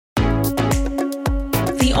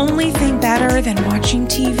only thing better than watching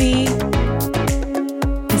TV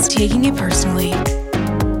is taking it personally.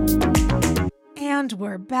 And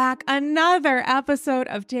we're back. Another episode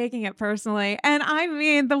of Taking It Personally. And I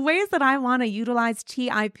mean, the ways that I want to utilize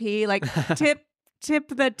TIP, like tip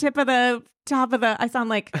the tip of the top of the, I sound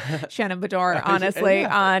like Shannon Bedore, honestly,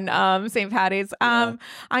 on St. Patty's.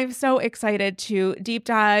 I'm so excited to deep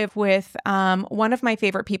dive with one of my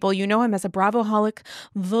favorite people. You know him as a Bravoholic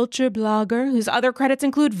vulture blogger whose other credits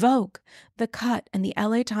include Vogue, The Cut, and the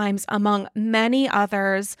LA Times, among many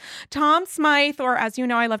others. Tom Smyth, or as you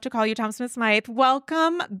know, I love to call you Tom Smyth.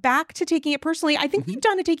 Welcome back to Taking It Personally. I think we've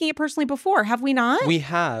done a Taking It Personally before, have we not? We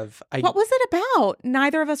have. What was it about?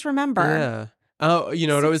 Neither of us remember. Yeah. Oh, you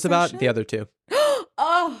know what it was about? The other two.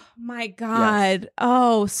 Oh my God. Yes.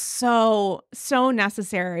 Oh, so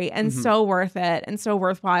necessary and so worth it and so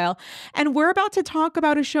worthwhile. And we're about to talk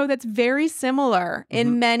about a show that's very similar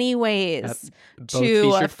in many ways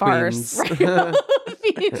to a farce. Right?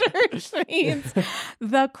 Featured queens.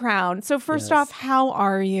 The Crown. So first off, how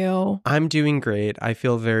are you? I'm doing great. I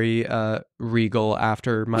feel very regal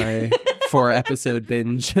after my 4-episode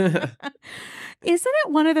binge. Isn't it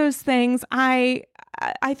one of those things? I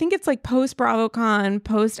think it's like post BravoCon,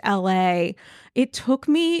 post LA. It took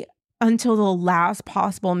me until the last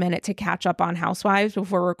possible minute to catch up on Housewives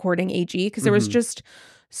before recording AG because there was just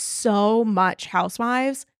so much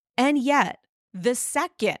Housewives. And yet, the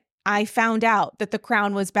second I found out that The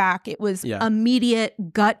Crown was back, it was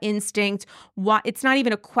immediate gut instinct. It's not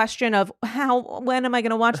even a question of when am I going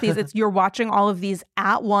to watch these? It's you're watching all of these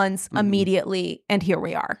at once immediately, and here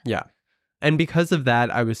we are. Yeah. And because of that,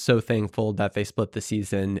 I was so thankful that they split the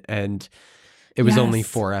season and it was only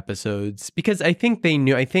 4 episodes. Because I think they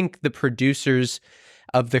knew, I think the producers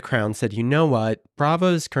of The Crown said, you know what? Bravo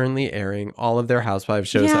is currently airing all of their Housewives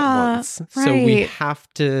shows at once. Right. So we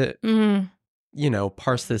have to,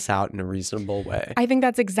 parse this out in a reasonable way. I think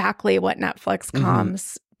that's exactly what Netflix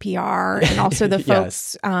comms PR and also the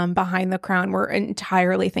folks behind The Crown were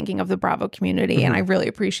entirely thinking of the Bravo community. And I really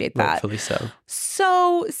appreciate that. Rightfully so.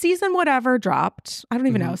 So season whatever dropped. I don't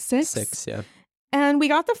even know. 6? 6, yeah. And we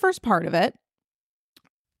got the first part of it.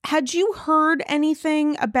 Had you heard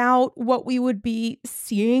anything about what we would be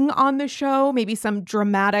seeing on the show? Maybe some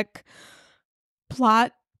dramatic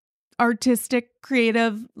plot, artistic,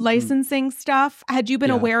 creative licensing stuff? Had you been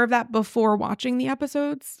aware of that before watching the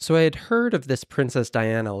episodes? So I had heard of this Princess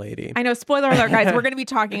Diana lady. I know, spoiler alert, guys. We're going to be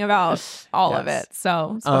talking about all of it.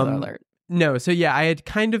 So, spoiler alert. No, so yeah, I had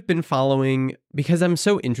kind of been following because I'm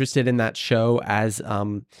so interested in that show as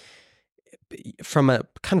from a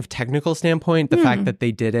kind of technical standpoint, the fact that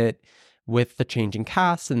they did it with the changing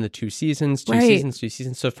cast and the 2 seasons.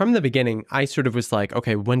 So from the beginning, I sort of was like,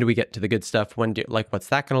 okay, when do we get to the good stuff? What's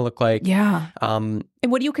that going to look like? Yeah. And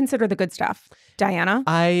what do you consider the good stuff? Diana?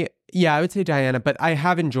 I would say Diana, but I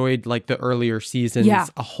have enjoyed like the earlier seasons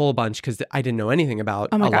a whole bunch because I didn't know anything about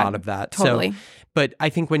a lot of that. Totally. So, but I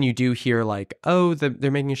think when you do hear like, oh,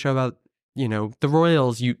 they're making a show about, the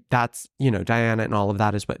royals, that's, Diana and all of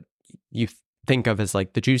that is what you think of as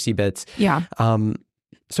like the juicy bits. Yeah.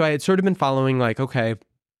 So I had sort of been following like, okay,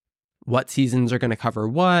 what seasons are going to cover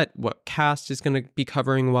what cast is going to be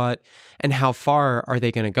covering what, and how far are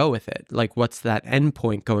they going to go with it? Like, what's that end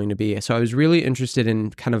point going to be? So I was really interested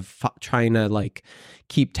in kind of trying to like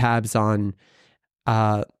keep tabs on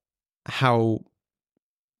how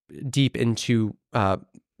deep into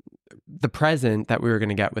the present that we were going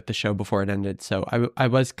to get with the show before it ended. So I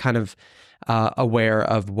was kind of aware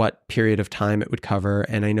of what period of time it would cover.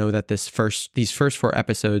 And I know that these first 4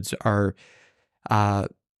 episodes are,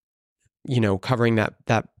 covering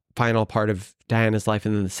that final part of Diana's life.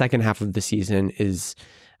 And then the second half of the season is,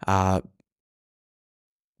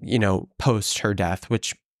 post her death,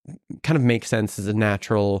 which kind of makes sense as a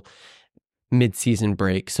natural mid-season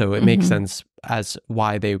break. So it makes sense as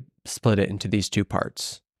why they split it into these 2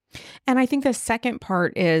 parts. And I think the second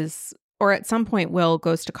part is, or at some point, Will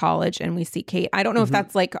goes to college and we see Kate. I don't know if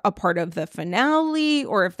that's like a part of the finale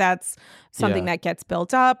or if that's something that gets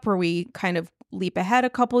built up where we kind of leap ahead a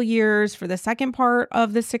couple years for the second part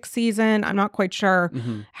of the 6th season. I'm not quite sure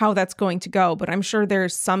how that's going to go, but I'm sure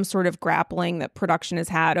there's some sort of grappling that production has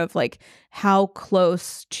had of like how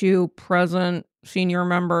close to present senior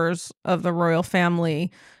members of the royal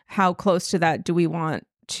family, how close to that do we want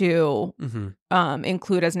to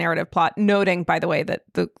include as narrative plot, noting, by the way, that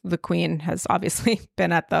the Queen has obviously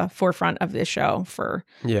been at the forefront of this show for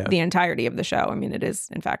the entirety of the show. I mean, it is,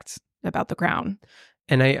 in fact, about the crown.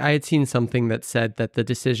 And I had seen something that said that the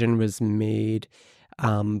decision was made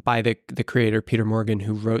by the creator, Peter Morgan,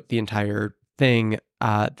 who wrote the entire thing,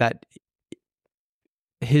 that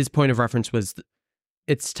his point of reference was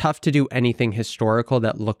it's tough to do anything historical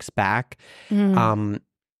that looks back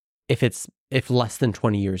if less than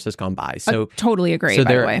 20 years has gone by. So I totally agree. So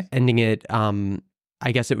by the they're way, ending it.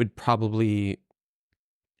 I guess it'd probably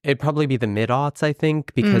be the mid-aughts, I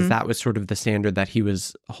think, because that was sort of the standard that he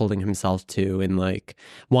was holding himself to, and like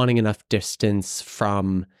wanting enough distance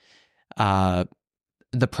from the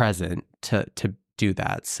present to do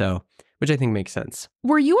that. So, which I think makes sense.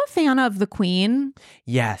 Were you a fan of the Queen?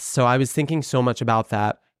 Yes. So I was thinking so much about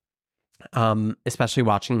that, especially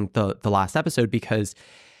watching the last episode, because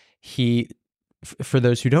for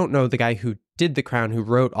those who don't know, the guy who did The Crown, who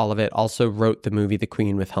wrote all of it, also wrote the movie The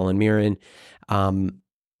Queen with Helen Mirren,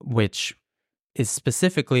 which is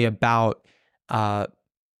specifically about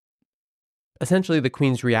essentially the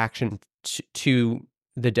Queen's reaction to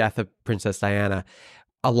the death of Princess Diana.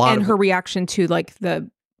 Her reaction to like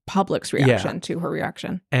the public's reaction to her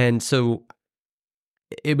reaction. And so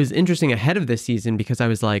it was interesting ahead of this season because I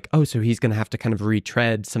was like, oh, so he's going to have to kind of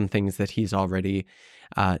retread some things that he's already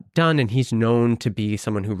done. And he's known to be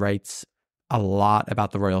someone who writes a lot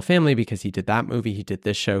about the royal family because he did that movie, he did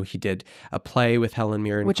this show, he did a play with Helen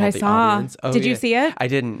Mirren, which I saw. Oh, did you see it? I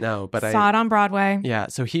didn't know, but I saw it on Broadway. Yeah,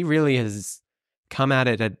 so he really has come at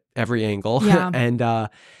it at every angle. Yeah. And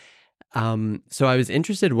so I was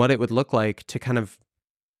interested what it would look like to kind of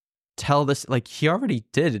tell this, like he already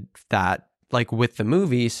did that like with the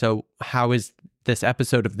movie, so how is this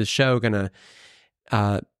episode of the show gonna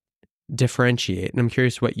differentiate? And I'm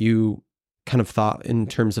curious what you kind of thought in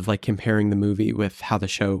terms of like comparing the movie with how the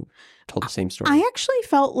show told the same story. I actually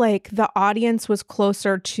felt like the audience was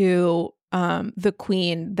closer to the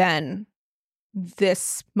Queen than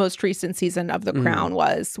this most recent season of The Crown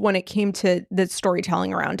was when it came to the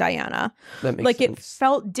storytelling around Diana. That makes sense. It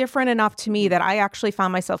felt different enough to me that I actually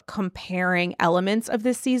found myself comparing elements of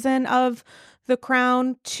this season of The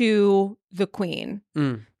Crown to The Queen.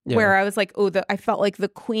 Yeah. Where I was like, I felt like The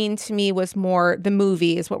Queen to me was more, the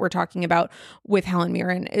movie is what we're talking about with Helen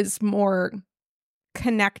Mirren, is more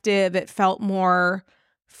connective. It felt more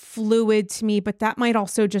fluid to me, but that might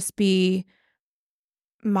also just be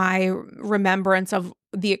my remembrance of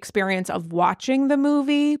the experience of watching the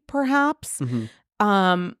movie, perhaps.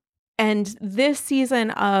 And this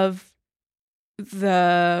season of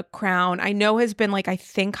The Crown, I know has been like, I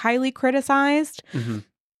think highly criticized,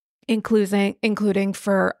 including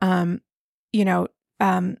for,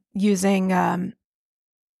 using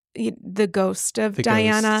the ghost of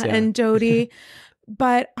Diana and Dodi.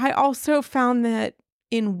 But I also found that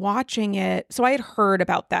in watching it, so I had heard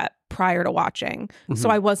about that prior to watching, so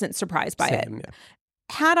I wasn't surprised by it. Yeah.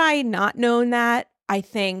 Had I not known that, I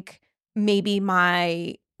think maybe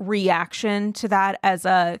my reaction to that as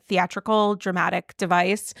a theatrical dramatic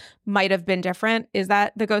device might have been different. Is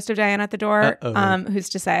that the ghost of Diana at the door? Who's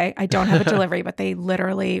to say? I don't have a delivery, but they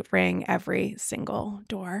literally ring every single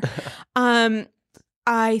door.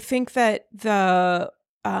 I think that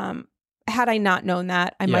had I not known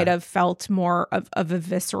that, I might have felt more of a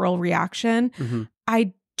visceral reaction.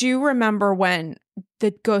 I do remember when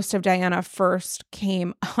the ghost of Diana first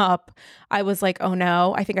came up, I was like, oh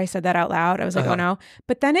no. I think I said that out loud. I was like, oh no.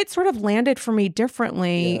 But then it sort of landed for me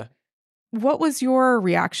differently. Yeah. What was your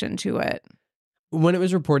reaction to it? When it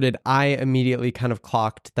was reported, I immediately kind of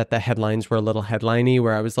clocked that the headlines were a little headliney,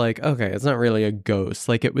 where I was like, okay, it's not really a ghost.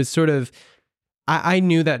 Like it was sort of, I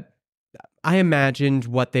knew that, I imagined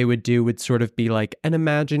what they would do would sort of be like an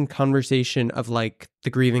imagined conversation of like the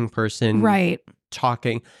grieving person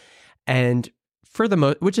talking. And for the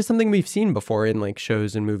most, which is something we've seen before in like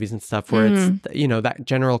shows and movies and stuff, where it's, that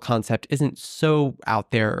general concept isn't so out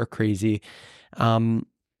there or crazy.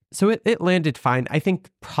 So it landed fine. I think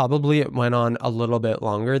probably it went on a little bit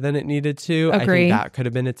longer than it needed to. Agree. I think that could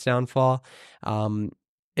have been its downfall,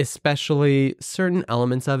 especially certain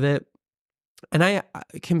elements of it. And I,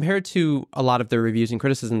 compared to a lot of the reviews and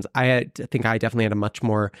criticisms, I think I definitely had a much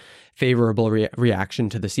more favorable reaction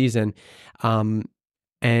to the season. But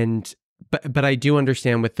I do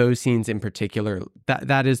understand with those scenes in particular,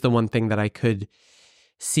 that is the one thing that I could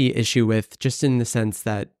see issue with, just in the sense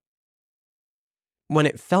that when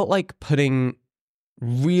it felt like putting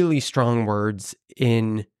really strong words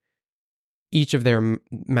in each of their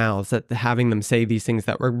mouths, that having them say these things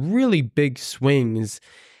that were really big swings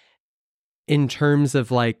in terms of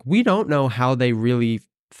like, we don't know how they really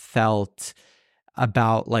felt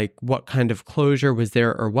about like what kind of closure was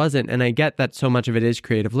there or wasn't. And I get that so much of it is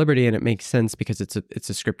creative liberty and it makes sense because it's a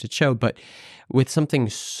scripted show, but with something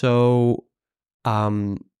so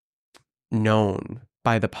known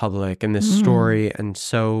by the public and this story, and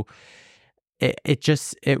so I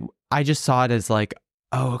just saw it as like,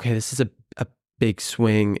 oh, okay, this is a big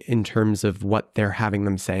swing in terms of what they're having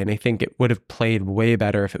them say. And I think it would have played way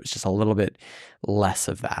better if it was just a little bit less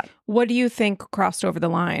of that. What do you think crossed over the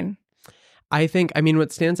line? I mean,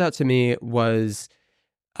 what stands out to me was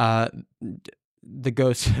the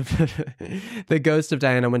ghost of the ghost of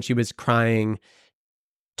Diana when she was crying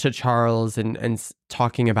to Charles and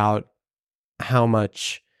talking about how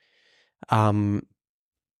much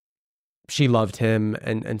she loved him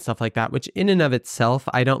and stuff like that, which in and of itself,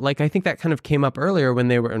 I don't like. I think that kind of came up earlier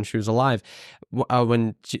when she was alive,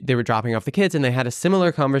 when they were dropping off the kids and they had a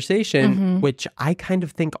similar conversation, which I kind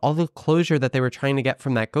of think all the closure that they were trying to get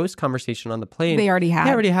from that ghost conversation on the plane, they already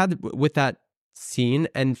had with that scene.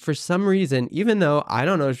 And for some reason, even though I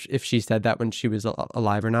don't know if she said that when she was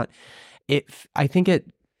alive or not, I think it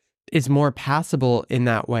is more passable in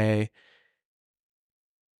that way.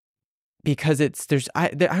 Because I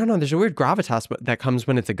don't know, there's a weird gravitas that comes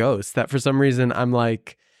when it's a ghost that for some reason I'm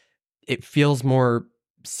like, it feels more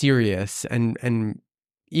serious. And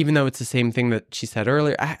even though it's the same thing that she said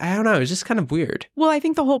earlier, I don't know, it's just kind of weird. Well, I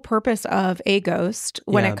think the whole purpose of a ghost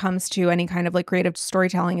when it comes to any kind of like creative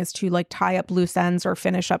storytelling is to like tie up loose ends or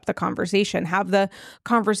finish up the conversation, have the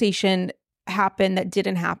conversation happen that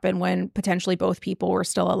didn't happen when potentially both people were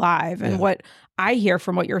still alive. And what I hear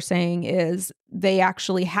from what you're saying is they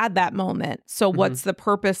actually had that moment. So what's the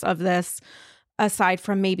purpose of this aside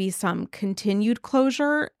from maybe some continued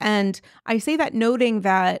closure? And I say that noting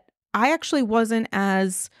that I actually wasn't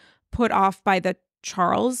as put off by the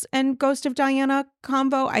Charles and Ghost of Diana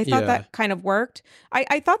combo. I thought that kind of worked.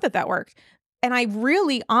 I thought that worked. And I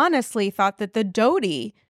really honestly thought that the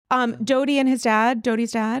Dodie and his dad,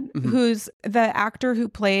 Dodie's dad, who's the actor who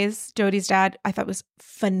plays Dodie's dad, I thought was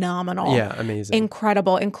phenomenal. Yeah, amazing.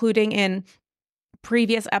 Incredible, including in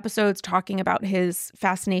previous episodes talking about his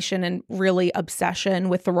fascination and really obsession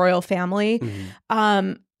with the royal family.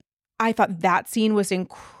 I thought that scene was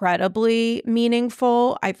incredibly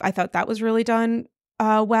meaningful. I thought that was really done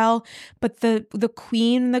well. But the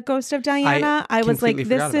Queen, the Ghost of Diana, I was like,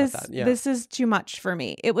 this is too much for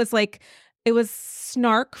me. It was like, it was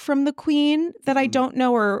snark from the Queen that I don't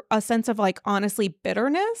know, or a sense of like honestly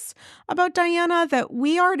bitterness about Diana that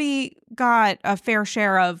we already got a fair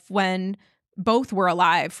share of when both were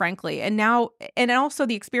alive, frankly. And now, and also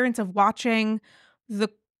the experience of watching the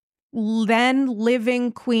then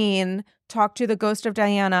living Queen talk to the Ghost of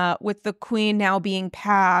Diana with the Queen now being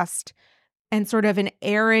passed and sort of an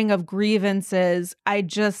airing of grievances.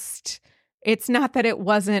 It's not that it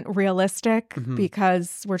wasn't realistic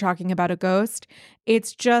because we're talking about a ghost.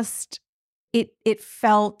 It's just, it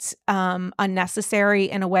felt unnecessary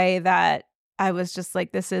in a way that I was just like,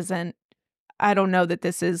 I don't know that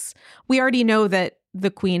this is, we already know that the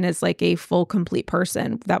Queen is like a full, complete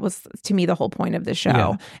person. That was, to me, the whole point of the show.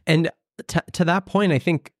 Yeah. And to that point, I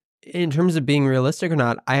think in terms of being realistic or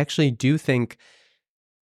not, I actually do think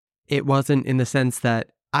it wasn't, in the sense that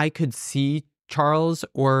I could see Charles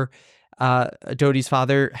or Dodie's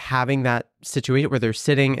father having that situation where they're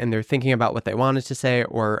sitting and they're thinking about what they wanted to say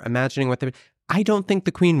or imagining what they. I don't think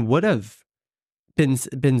the Queen would have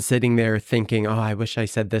been sitting there thinking, "Oh, I wish I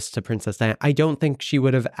said this to Princess Diana." I don't think she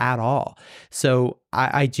would have at all. So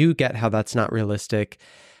I do get how that's not realistic.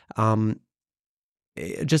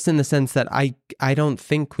 Just in the sense that I don't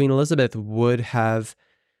think Queen Elizabeth would have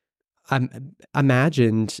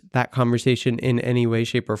imagined that conversation in any way,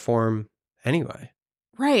 shape, or form anyway.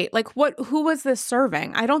 Right. Like who was this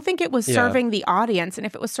serving? I don't think it was serving the audience. And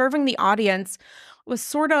if it was serving the audience, it was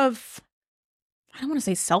sort of, I don't want to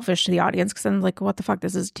say selfish to the audience because I'm like, what the fuck?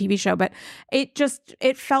 This is a TV show. But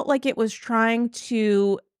it felt like it was trying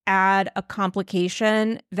to add a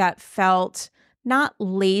complication that felt not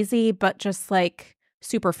lazy, but just like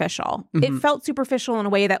superficial. It felt superficial in a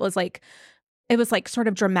way that was like, it was like sort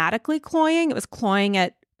of dramatically cloying. It was cloying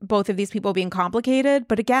at both of these people being complicated.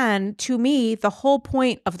 But again, to me, the whole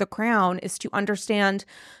point of The Crown is to understand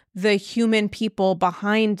the human people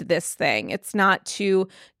behind this thing. It's not to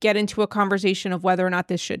get into a conversation of whether or not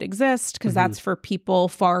this should exist, because that's for people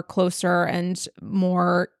far closer and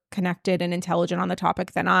more connected and intelligent on the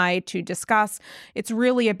topic than I to discuss. It's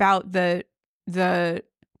really about the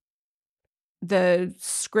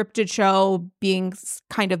scripted show being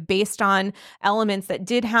kind of based on elements that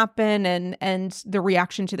did happen and the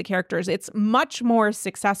reaction to the characters. It's much more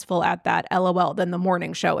successful at that, LOL, than the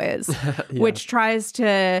morning show is, which tries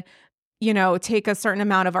to, take a certain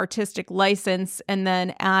amount of artistic license and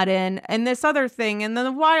then add in and this other thing and then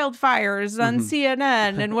the wildfires on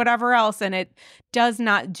CNN and whatever else. And it does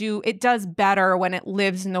better when it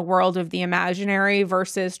lives in the world of the imaginary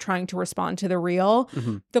versus trying to respond to the real.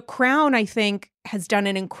 The Crown, I think, has done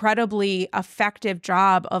an incredibly effective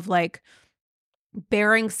job of like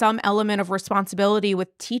bearing some element of responsibility with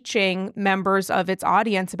teaching members of its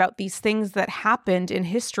audience about these things that happened in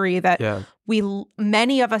history that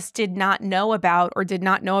many of us did not know about or did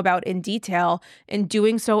not know about in detail, and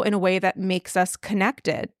doing so in a way that makes us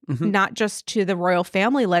connected, not just to the royal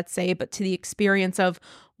family, let's say, but to the experience of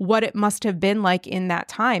what it must have been like in that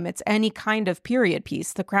time. It's any kind of period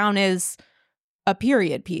piece. The Crown is a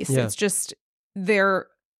period piece. It's just there.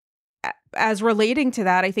 As relating to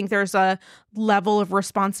that, I think there's a level of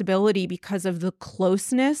responsibility because of the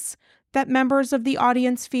closeness that members of the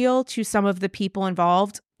audience feel to some of the people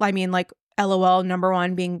involved. I mean, like, LOL, number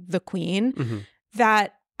one being the Queen,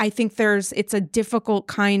 that I think it's a difficult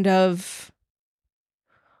kind of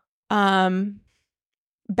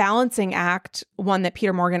balancing act, one that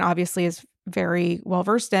Peter Morgan obviously is very well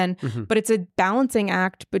versed in, but it's a balancing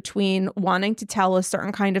act between wanting to tell a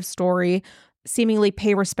certain kind of story, seemingly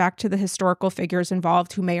pay respect to the historical figures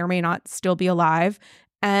involved who may or may not still be alive,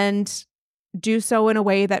 and do so in a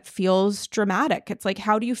way that feels dramatic. It's like,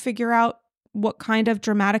 how do you figure out what kind of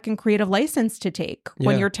dramatic and creative license to take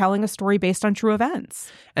when you're telling a story based on true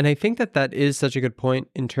events? And I think that is such a good point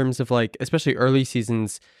in terms of, like, especially early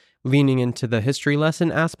seasons, leaning into the history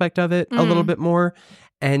lesson aspect of it a little bit more.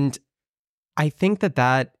 And I think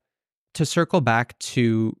that to circle back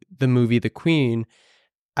to the movie The Queen,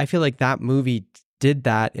 I feel like that movie did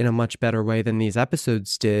that in a much better way than these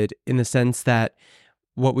episodes did, in the sense that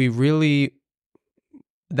what was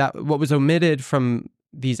omitted from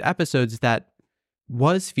these episodes that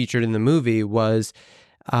was featured in the movie was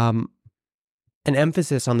an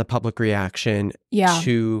emphasis on the public reaction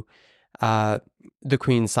to the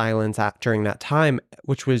Queen's silence during that time,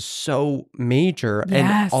 which was so major,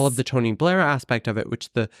 and all of the Tony Blair aspect of it, which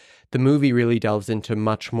the movie really delves into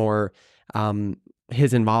much more.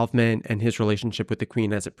 His involvement and his relationship with the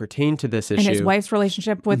Queen as it pertained to this issue. And his wife's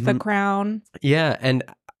relationship with the Crown. Yeah. And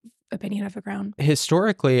opinion of the Crown.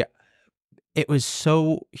 Historically, it was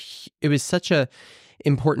such a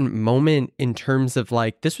important moment in terms of,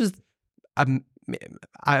 like, this was, I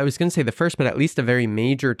was going to say the first, but at least a very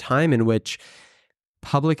major time in which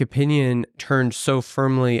public opinion turned so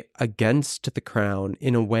firmly against the Crown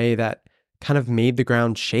in a way that kind of made the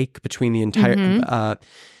ground shake between the entire,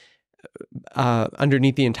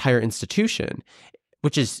 underneath the entire institution,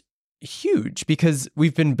 which is huge because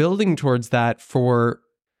we've been building towards that for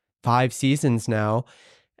 5 seasons now.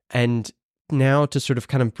 And now to sort of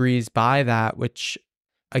kind of breeze by that, which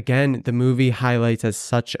again, the movie highlights as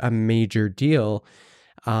such a major deal,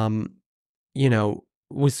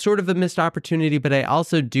 was sort of a missed opportunity. But I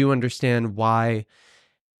also do understand why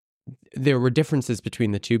there were differences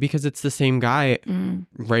between the two, because it's the same guy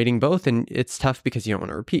writing both, and it's tough because you don't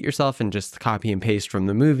want to repeat yourself and just copy and paste from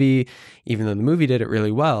the movie, even though the movie did it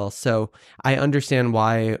really well. So I understand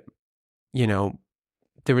why,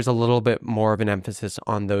 there was a little bit more of an emphasis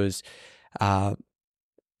on those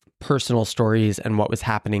personal stories and what was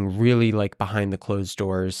happening really, like, behind the closed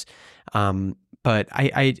doors. But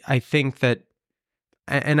I think that,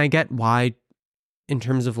 and I get why, in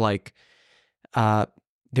terms of, like,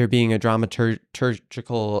 there being a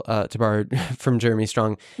dramaturgical, to borrow from Jeremy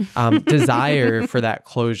Strong, desire for that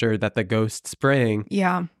closure that the ghosts bring.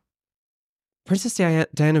 Yeah. Princess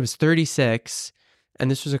Diana was 36, and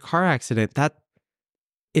this was a car accident. That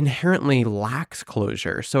inherently lacks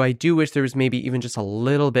closure. So I do wish there was maybe even just a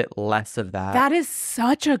little bit less of that. That is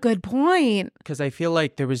such a good point. Because I feel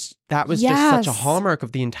like that was just such a hallmark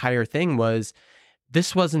of the entire thing, was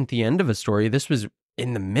this wasn't the end of a story. This was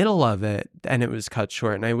in the middle of it, and it was cut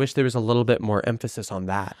short. And I wish there was a little bit more emphasis on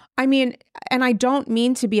that. I mean, and I don't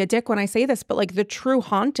mean to be a dick when I say this, but, like, the true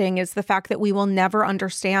haunting is the fact that we will never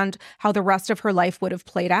understand how the rest of her life would have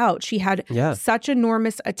played out. She had such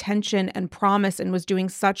enormous attention and promise, and was doing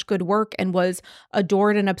such good work, and was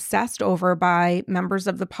adored and obsessed over by members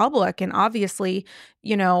of the public, and obviously,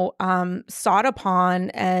 sought upon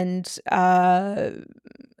and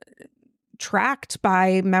tracked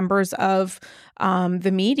by members of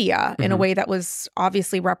the media in a way that was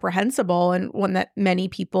obviously reprehensible, and one that many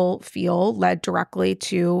people feel led directly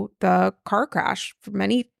to the car crash, for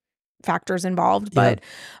many factors involved. But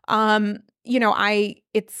that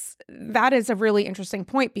is a really interesting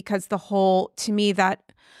point, because to me, that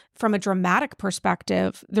from a dramatic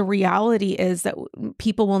perspective, the reality is that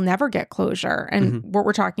people will never get closure. And what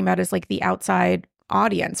we're talking about is, like, the outside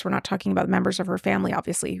audience. We're not talking about members of her family,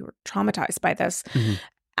 obviously, who were traumatized by this.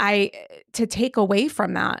 To take away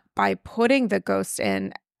from that by putting the ghost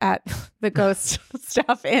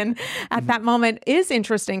stuff in at that moment is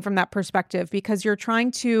interesting from that perspective, because you're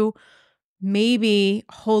trying to maybe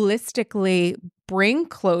holistically bring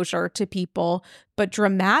closure to people, but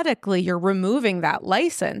dramatically you're removing that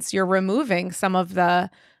license. You're removing some of the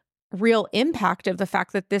real impact of the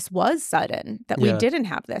fact that this was sudden, that we didn't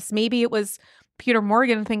have this. Maybe it was Peter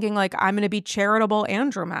Morgan thinking like, I'm going to be charitable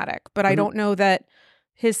and dramatic, but I don't know that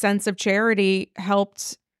his sense of charity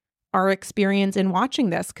helped our experience in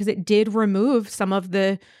watching this, because it did remove some of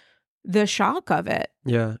the shock of it.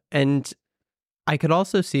 Yeah. And I could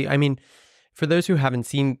also see, I mean, for those who haven't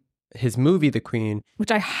seen his movie, The Queen,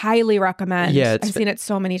 which I highly recommend. Yeah, I've seen it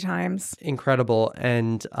so many times. Incredible.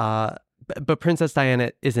 And, but Princess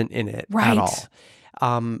Diana isn't in it right. at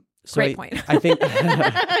all. So great point. I think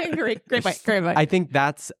great point. I think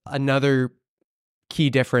that's another key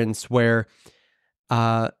difference where,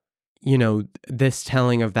 this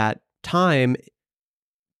telling of that time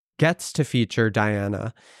gets to feature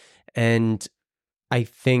Diana, and I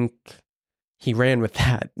think he ran with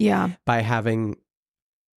that. Yeah. By having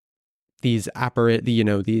these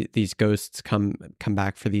these ghosts come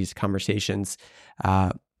back for these conversations,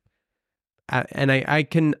 and I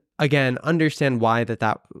can again understand why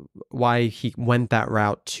why he went that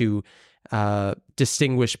route to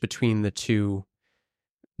distinguish between the two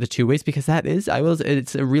ways, because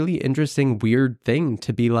it's a really interesting, weird thing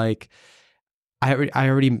to be like, I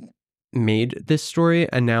already made this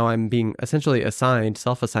story and now I'm being essentially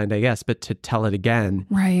self-assigned, I guess, but to tell it again.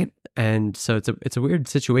 Right. And so it's a weird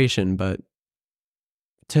situation, but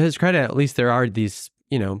to his credit, at least there are these,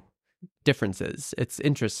 differences. It's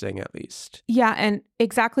interesting, at least. Yeah, and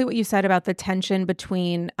exactly what you said about the tension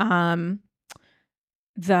between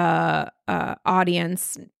the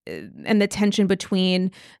audience and the tension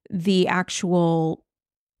between the actual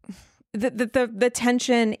the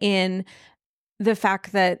tension in the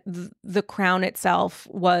fact that the crown itself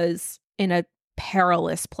was in a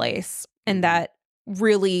perilous place, and that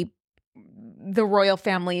really the royal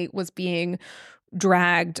family was being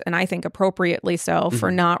dragged, and I think appropriately so,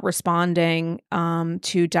 for not responding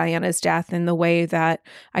to Diana's death in the way that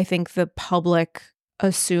I think the public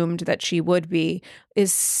assumed that she would be,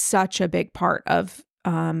 is such a big part of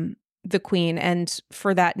the Queen. And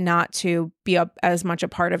for that not to be as much a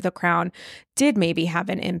part of the crown did maybe have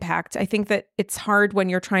an impact. I think that it's hard when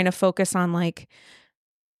you're trying to focus on like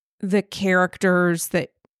the characters that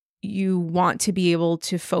you want to be able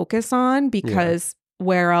to focus on, because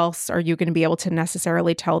where else are you going to be able to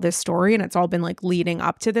necessarily tell this story? And it's all been like leading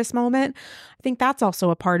up to this moment. I think that's also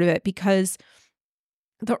a part of it, because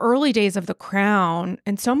the early days of The Crown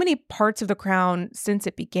and so many parts of The Crown since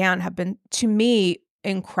it began have been, to me,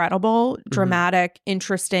 incredible, dramatic,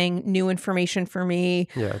 interesting, new information for me.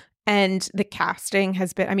 Yeah. And the casting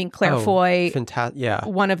has been, I mean, Claire Foy,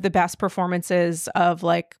 one of the best performances of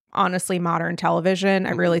like, honestly, modern television.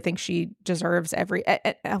 I really think she deserves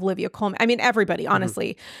Olivia Colman. I mean, everybody,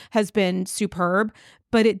 honestly, has been superb.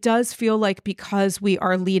 But it does feel like, because we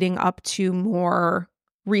are leading up to more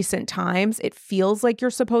recent times, it feels like you're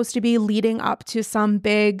supposed to be leading up to some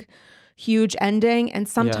big, huge ending. And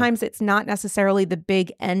sometimes it's not necessarily the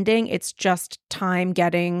big ending. It's just time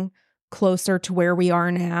getting closer to where we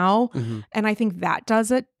are now. And I think that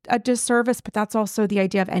does it a disservice, but that's also the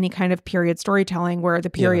idea of any kind of period storytelling where the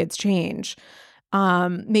periods change.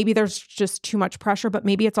 Maybe there's just too much pressure, but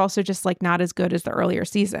maybe it's also just like not as good as the earlier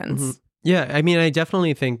seasons. Yeah, I mean, I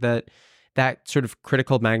definitely think that sort of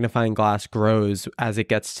critical magnifying glass grows as it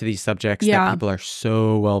gets to these subjects that people are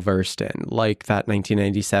so well versed in, like that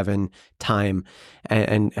 1997 time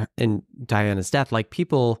and Diana's death. Like,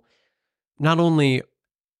 people, not only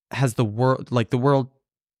has the world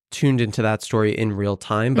tuned into that story in real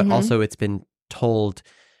time, but also it's been told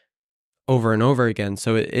over and over again.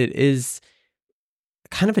 So it is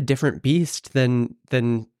kind of a different beast than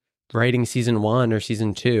writing season 1 or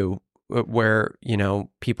season 2, where,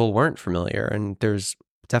 people weren't familiar, and there's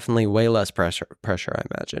definitely way less pressure, I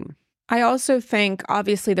imagine. I also think,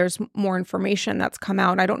 obviously, there's more information that's come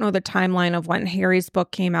out. I don't know the timeline of when Harry's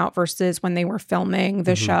book came out versus when they were filming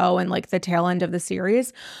the show and like the tail end of the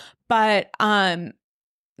series. But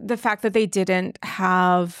the fact that they didn't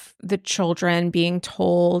have the children being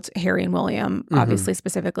told, Harry and William, obviously,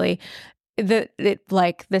 specifically,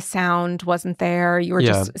 the sound wasn't there. You were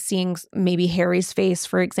just seeing maybe Harry's face,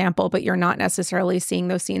 for example, but you're not necessarily seeing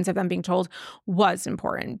those scenes of them being told, was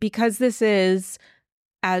important, because this is,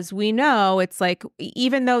 as we know, it's like,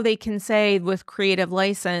 even though they can say with creative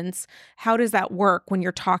license, how does that work when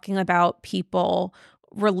you're talking about people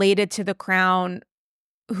related to the crown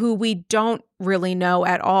who we don't really know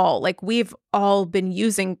at all. Like, we've all been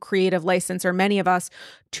using creative license, or many of us,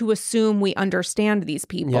 to assume we understand these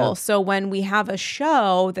people. Yeah. So when we have a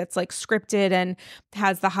show that's like scripted and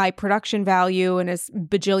has the high production value and is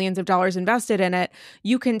bajillions of dollars invested in it,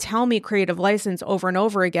 you can tell me creative license over and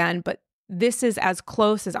over again, but this is as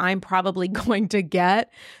close as I'm probably going to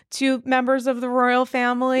get to members of the royal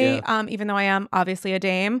family, even though I am obviously a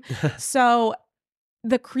dame. So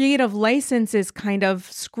the creative license is kind of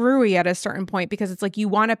screwy at a certain point, because it's like you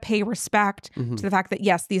want to pay respect to the fact that,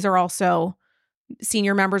 yes, these are also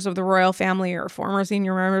senior members of the royal family or former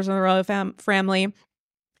senior members of the royal family.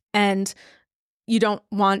 And you don't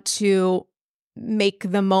want to make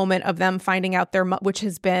the moment of them finding out which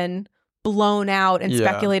has been blown out and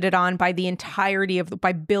speculated on by the entirety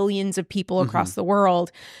by billions of people across the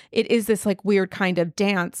world. It is this like weird kind of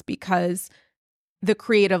dance, because the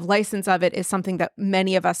creative license of it is something that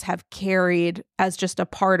many of us have carried as just a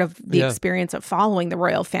part of the experience of following the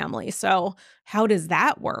royal family. So how does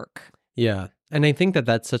that work? Yeah. And I think that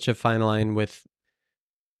that's such a fine line with,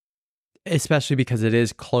 especially because it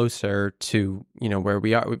is closer to, where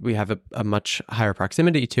we are. We have a much higher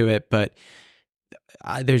proximity to it, but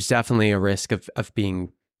there's definitely a risk of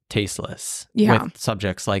being tasteless with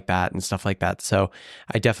subjects like that and stuff like that. So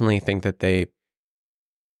I definitely think that they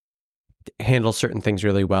handle certain things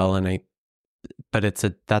really well, but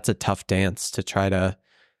that's a tough dance to try to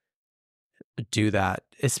do that,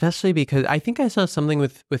 especially because I think I saw something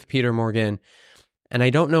with Peter Morgan, and I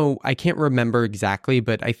don't know, I can't remember exactly,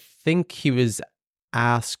 but I think he was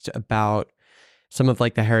asked about some of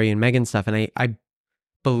like the Harry and Meghan stuff, and I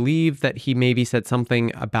believe that he maybe said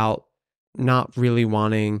something about not really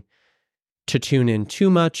wanting to tune in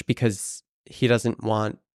too much because he doesn't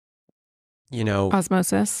want,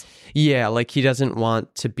 osmosis. Yeah, like he doesn't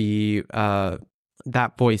want to be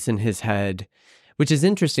that voice in his head, which is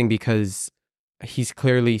interesting because he's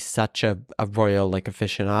clearly such a royal like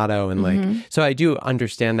aficionado, and like, so I do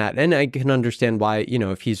understand that, and I can understand why,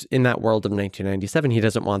 if he's in that world of 1997, he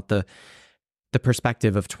doesn't want the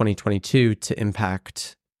perspective of 2022 to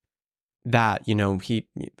impact that.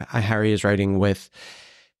 Harry is writing with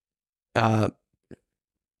a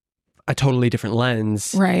totally different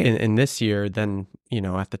lens in this year than,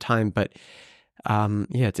 at the time. But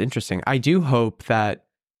it's interesting. I do hope that,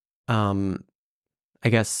 I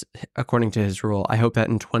guess, according to his rule, I hope that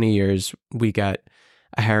in 20 years we get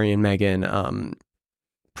a Harry and Meghan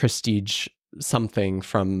prestige something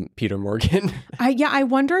from Peter Morgan. I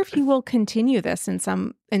wonder if he will continue this in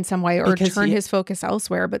some way, or because turn his focus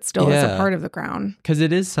elsewhere, but still as a part of the crown. Because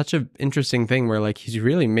it is such an interesting thing where like he's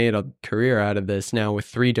really made a career out of this now with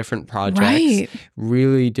 3 different projects,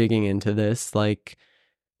 really digging into this, like,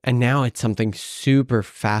 and now it's something super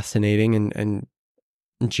fascinating and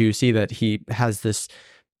juicy that he has this,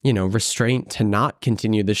 restraint to not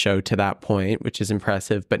continue the show to that point, which is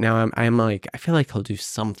impressive. But now I'm like, I feel like he'll do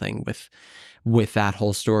something with that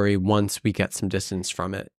whole story once we get some distance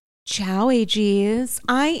from it. Ciao, AGs.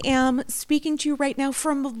 I am speaking to you right now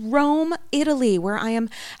from Rome, Italy, where I am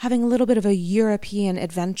having a little bit of a European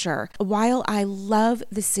adventure. While I love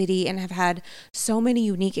the city and have had so many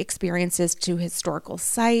unique experiences to historical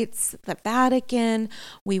sites, the Vatican,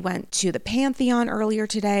 we went to the Pantheon earlier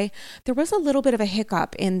today, there was a little bit of a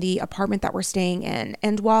hiccup in the apartment that we're staying in.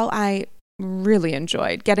 And while I really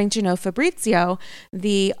enjoyed getting to know Fabrizio,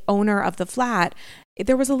 the owner of the flat,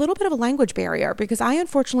 there was a little bit of a language barrier because I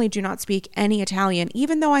unfortunately do not speak any Italian,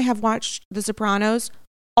 even though I have watched The Sopranos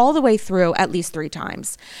all the way through at least 3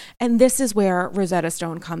 times. And this is where Rosetta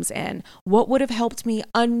Stone comes in. What would have helped me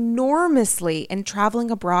enormously in traveling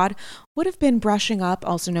abroad would have been brushing up,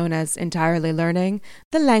 also known as entirely learning,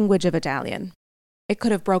 the language of Italian. It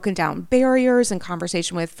could have broken down barriers in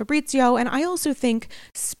conversation with Fabrizio, and I also think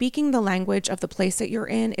speaking the language of the place that you're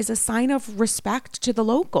in is a sign of respect to the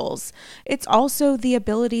locals. It's also the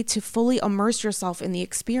ability to fully immerse yourself in the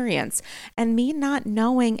experience. And me not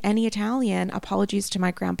knowing any Italian, apologies to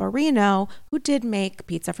my grandpa Reno, who did make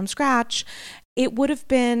pizza from scratch, it would have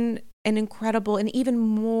been an incredible and even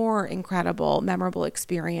more incredible, memorable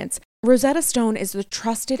experience. Rosetta Stone is the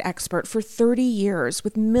trusted expert for 30 years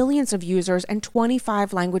with millions of users and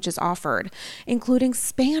 25 languages offered, including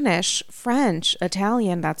Spanish, French,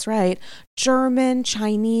 Italian, that's right, German,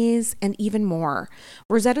 Chinese, and even more.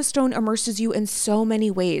 Rosetta Stone immerses you in so many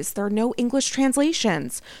ways. There are no English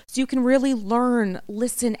translations, so you can really learn,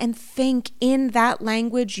 listen, and think in that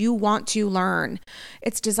language you want to learn.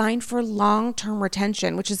 It's designed for long-term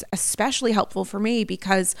retention, which is especially helpful for me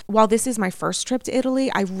because while this is my first trip to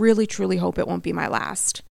Italy, I really truly hope it won't be my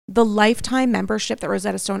last. The lifetime membership that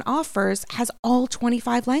Rosetta Stone offers has all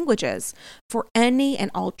 25 languages for any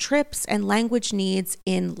and all trips and language needs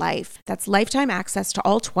in life. That's lifetime access to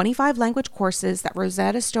all 25 language courses that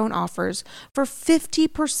Rosetta Stone offers for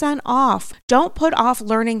 50% off. Don't put off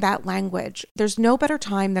learning that language. There's no better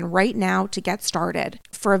time than right now to get started.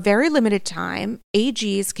 For a very limited time,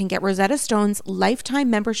 AGs can get Rosetta Stone's lifetime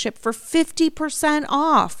membership for 50%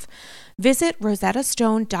 off. Visit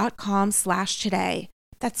rosettastone.com/today.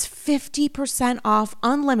 That's 50% off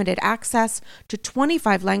unlimited access to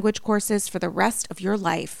 25 language courses for the rest of your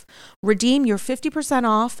life. Redeem your 50%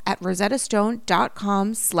 off at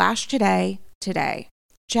rosettastone.com/today today.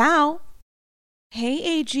 Ciao.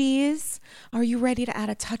 Hey, AGs. Are you ready to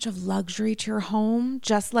add a touch of luxury to your home,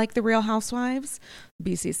 just like the Real Housewives?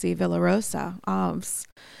 BCC Villa Rosa, OBS.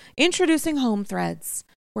 Introducing Home Threads,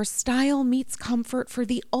 where style meets comfort for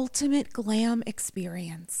the ultimate glam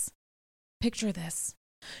experience. Picture this.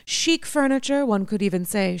 Chic furniture, one could even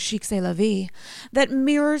say chic c'est la vie, that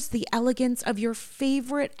mirrors the elegance of your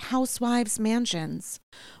favorite housewives' mansions.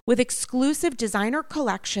 With exclusive designer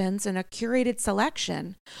collections and a curated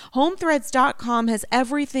selection, HomeThreads.com has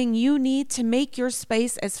everything you need to make your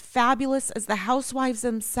space as fabulous as the housewives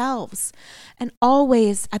themselves, and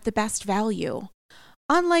always at the best value.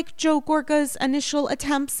 Unlike Joe Gorga's initial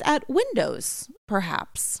attempts at windows,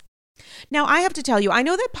 perhaps. Now, I have to tell you, I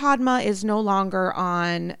know that Padma is no longer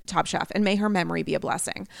on Top Chef, and may her memory be a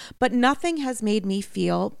blessing, but nothing has made me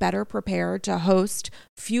feel better prepared to host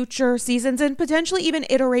future seasons and potentially even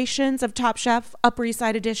iterations of Top Chef Upper East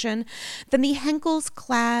Side Edition than the Henkel's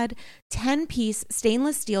Clad 10-piece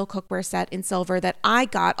stainless steel cookware set in silver that I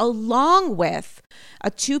got, along with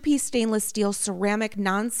a 2-piece stainless steel ceramic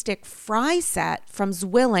nonstick fry set from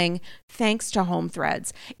Zwilling, thanks to Home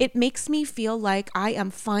Threads. It makes me feel like I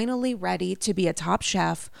am finally ready to be a top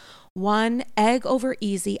chef, one egg over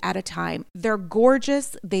easy at a time. They're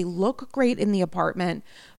gorgeous. They look great in the apartment.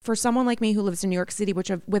 For someone like me who lives in New York City,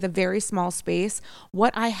 with a very small space,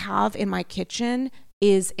 what I have in my kitchen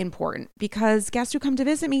is important because guests who come to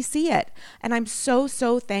visit me see it. And I'm so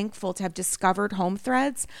thankful to have discovered Home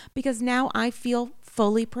Threads because now I feel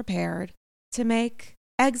fully prepared to make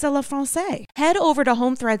eggs a la Francais. Head over to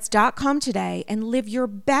homethreads.com today and live your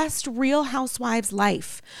best Real Housewives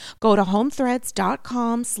life. Go to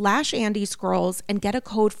homethreads.com/Andy Scrolls and get a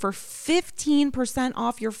code for 15%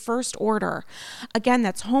 off your first order. Again,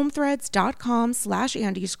 that's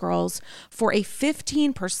homethreads.com/Andy Scrolls for a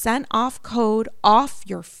 15% off code off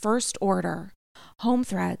your first order. Home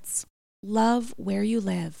Threads. Love where you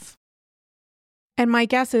live. And my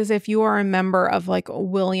guess is if you are a member of like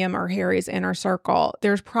William or Harry's inner circle,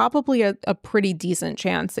 there's probably a pretty decent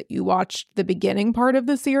chance that you watched the beginning part of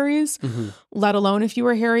the series, let alone if you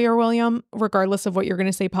were Harry or William, regardless of what you're going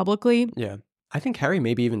to say publicly. Yeah. I think Harry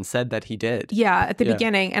maybe even said that he did. Yeah, at the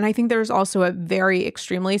beginning. And I think there's also a very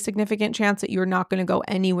extremely significant chance that you're not going to go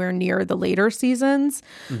anywhere near the later seasons,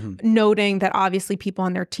 noting that obviously people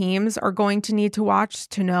on their teams are going to need to watch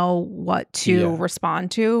to know what to respond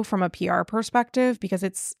to from a PR perspective, because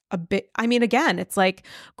it's a bit, I mean, again, it's like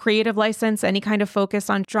creative license, any kind of focus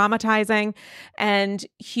on dramatizing and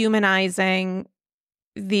humanizing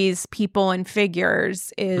these people and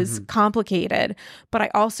figures is complicated. But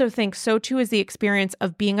I also think so too is the experience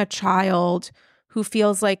of being a child who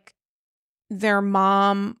feels like their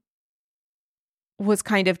mom was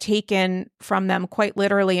kind of taken from them quite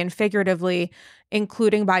literally and figuratively,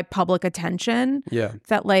 including by public attention. Yeah.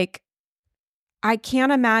 That like, I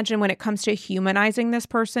can't imagine when it comes to humanizing this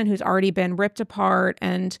person who's already been ripped apart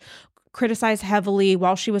and criticized heavily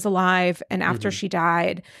while she was alive and after she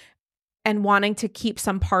died, and wanting to keep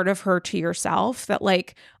some part of her to yourself, that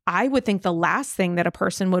like, I would think the last thing that a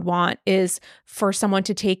person would want is for someone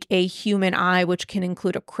to take a human eye, which can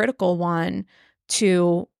include a critical one,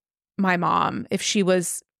 to my mom if she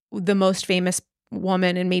was the most famous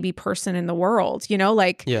woman and maybe person in the world, you know,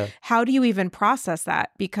 like, how do you even process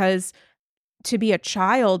that? Because to be a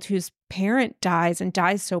child whose parent dies and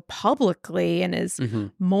dies so publicly and is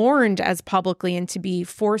mourned as publicly, and to be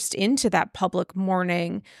forced into that public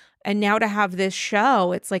mourning, and now to have this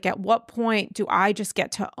show, it's like, at what point do I just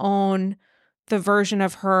get to own the version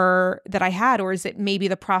of her that I had? Or is it maybe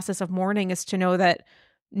the process of mourning is to know that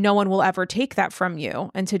no one will ever take that from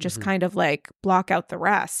you and to just kind of like block out the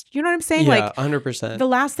rest? You know what I'm saying? Yeah, like 100%. The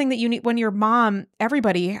last thing that you need when your mom,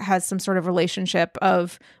 everybody has some sort of relationship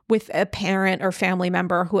with a parent or family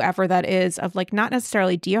member, whoever that is, of like not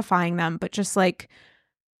necessarily deifying them, but just like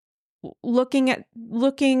looking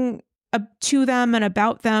to them and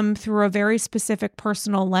about them through a very specific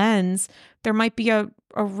personal lens. There might be a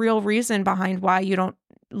real reason behind why you don't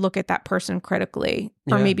look at that person critically,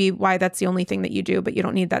 or maybe why that's the only thing that you do, but you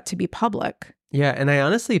don't need that to be public. Yeah. And I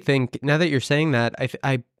honestly think, now that you're saying that,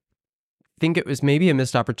 I think it was maybe a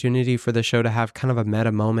missed opportunity for the show to have kind of a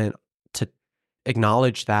meta moment to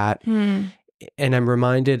acknowledge that. And I'm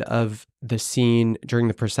reminded of the scene during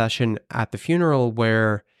the procession at the funeral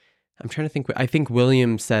where I'm trying to think, I think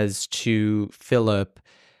William says to Philip,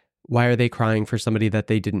 why are they crying for somebody that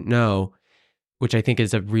they didn't know? Which I think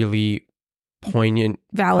is a really poignant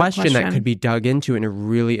question that could be dug into in a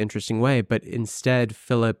really interesting way. But instead,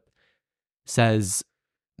 Philip says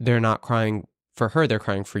they're not crying for her, they're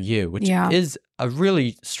crying for you, which is a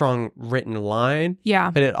really strong written line. Yeah.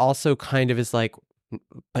 But it also kind of is like,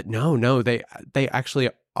 but no, they actually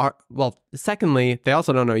are. Well, secondly, they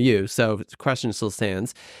also don't know you. So the question still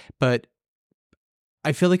stands. But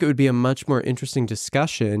I feel like it would be a much more interesting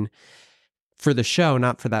discussion for the show,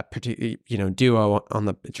 not for that particular, duo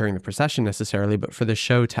during the procession necessarily, but for the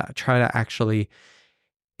show to try to actually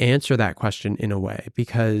answer that question in a way,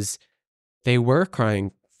 because they were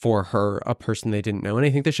crying for her, a person they didn't know. And I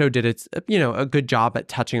think the show did a good job at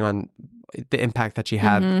touching on the impact that she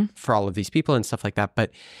had for all of these people and stuff like that.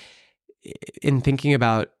 But in thinking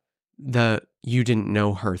about the you didn't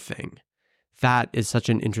know her thing, that is such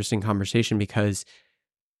an interesting conversation, because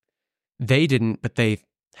they didn't, but they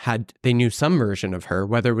knew some version of her,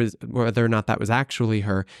 whether or not that was actually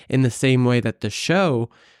her, in the same way that the show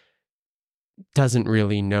doesn't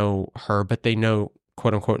really know her, but they know,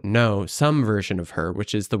 quote unquote, know some version of her,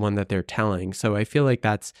 which is the one that they're telling. So I feel like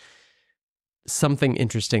that's something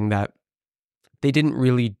interesting that they didn't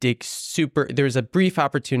really dig super. There was a brief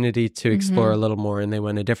opportunity to explore a little more, and they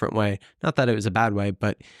went a different way. Not that it was a bad way,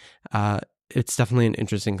 but it's definitely an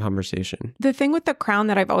interesting conversation. The thing with The Crown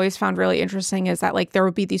that I've always found really interesting is that like there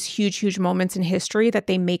would be these huge moments in history that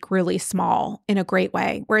they make really small in a great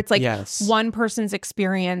way, where it's like one person's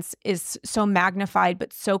experience is so magnified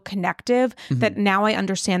but so connective that now I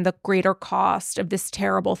understand the greater cost of this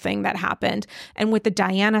terrible thing that happened. And with the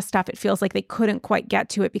Diana stuff, it feels like they couldn't quite get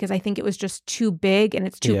to it because I think it was just too big and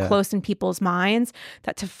it's too close in people's minds,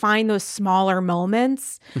 that to find those smaller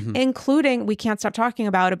moments, including, we can't stop talking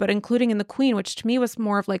about it, but including in the Queen, which to me was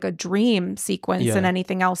more of like a dream sequence than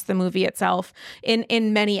anything else, the movie itself,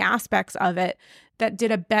 in many aspects of it, that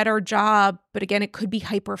did a better job. But again, it could be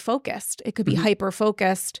hyper-focused. It could be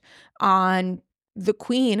hyper-focused on the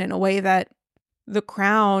Queen in a way that The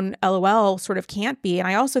Crown, LOL, sort of can't be. And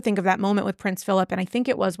I also think of that moment with Prince Philip, and I think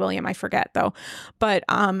it was William, I forget though, but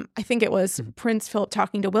I think it was Prince Philip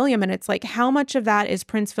talking to William, and it's like, how much of that is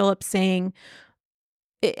Prince Philip saying,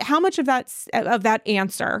 how much of that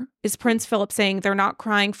answer is Prince Philip saying they're not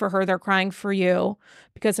crying for her, they're crying for you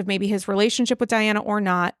because of maybe his relationship with Diana or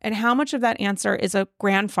not? And how much of that answer is a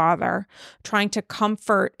grandfather trying to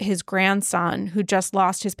comfort his grandson who just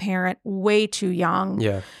lost his parent way too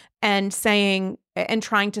young? And saying, and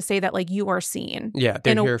trying to say that like, you are seen. Yeah,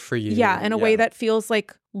 they're here for you. Yeah, in a way that feels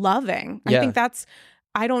like loving. I think that's,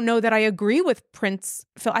 I don't know that I agree with Prince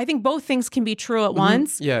Phil. I think both things can be true at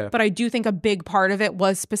once. Yeah. But I do think a big part of it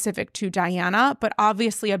was specific to Diana. But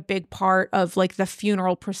obviously a big part of like the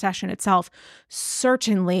funeral procession itself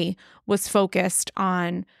certainly was focused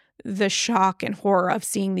on the shock and horror of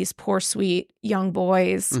seeing these poor, sweet young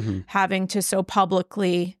boys having to so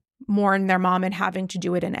publicly mourn their mom, and having to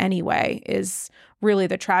do it in any way is really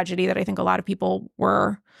the tragedy that I think a lot of people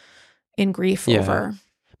were in grief over.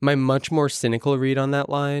 My much more cynical read on that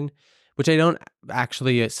line, which I don't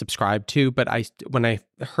actually subscribe to, but when I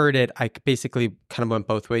heard it, I basically kind of went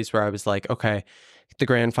both ways, where I was like, okay, the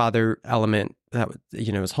grandfather element, that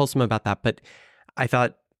was wholesome about that, but I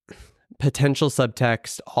thought potential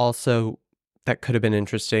subtext also that could have been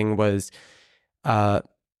interesting was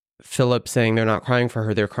Philip saying they're not crying for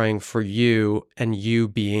her, they're crying for you, and you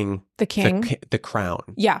being the king, the crown.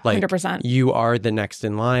 Yeah, like, 100%. You are the next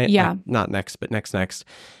in line. Yeah. Like, not next, but next.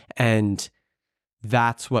 And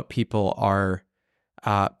that's what people are,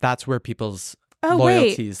 that's where people's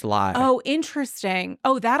loyalties lie. Oh, interesting.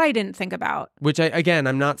 Oh, that I didn't think about. Which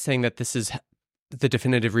I'm not saying that this is the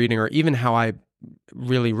definitive reading or even how I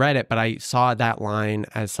really read it, but I saw that line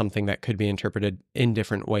as something that could be interpreted in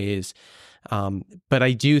different ways. But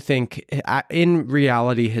I do think in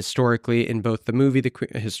reality, historically, in both the movie,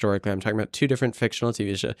 historically, I'm talking about two different fictional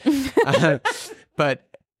TV shows, but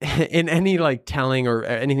in any like telling or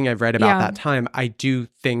anything I've read about that time, I do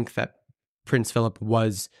think that Prince Philip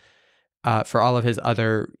was, for all of his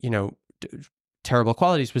other, terrible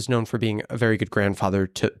qualities, was known for being a very good grandfather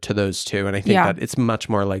to those two. And I think that it's much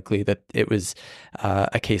more likely that it was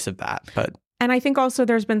a case of that. But And I think also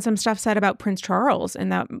there's been some stuff said about Prince Charles in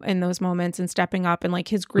those moments and stepping up and like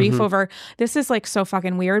his grief over this is like so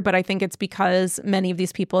fucking weird. But I think it's because many of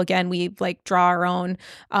these people, again, we like draw our own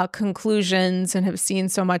conclusions and have seen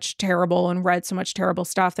so much terrible and read so much terrible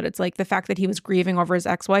stuff that it's like the fact that he was grieving over his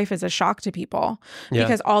ex-wife is a shock to people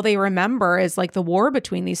because all they remember is like the war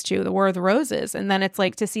between these two, the War of the Roses. And then it's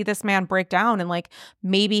like to see this man break down and like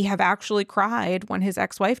maybe have actually cried when his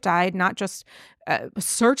ex-wife died, not just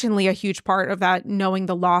certainly a huge part of that, knowing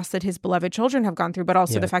the loss that his beloved children have gone through, but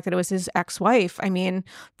also the fact that it was his ex-wife. I mean,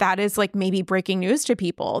 that is like maybe breaking news to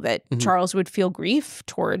people that Charles would feel grief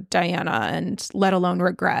toward Diana and let alone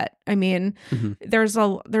regret. I mean, there's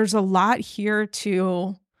a lot here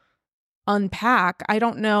to unpack. I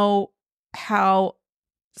don't know how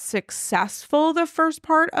successful the first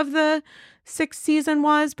part of the 6th season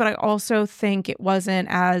was, but I also think it wasn't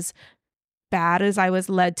as bad as I was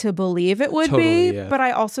led to believe it would be. Yeah. But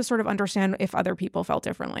I also sort of understand if other people felt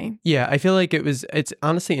differently. Yeah, I feel like it's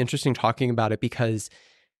honestly interesting talking about it because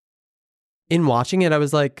in watching it, I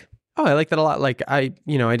was like, oh, I like that a lot. Like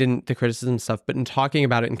the criticism stuff, but in talking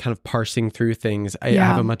about it and kind of parsing through things, I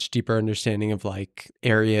have a much deeper understanding of like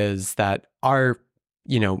areas that are,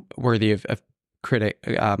 worthy of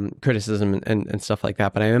criticism and stuff like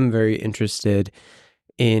that. But I am very interested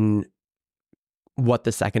in what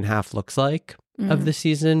the second half looks like of the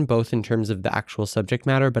season, both in terms of the actual subject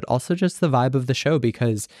matter, but also just the vibe of the show,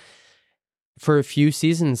 because for a few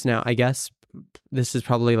seasons now, I guess this is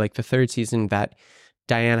probably like the 3rd season that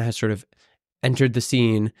Diana has sort of entered the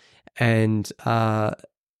scene and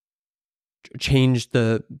changed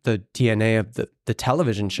the DNA of the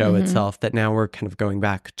television show itself, that now we're kind of going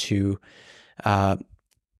back to a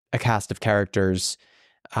cast of characters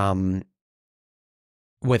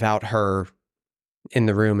without her in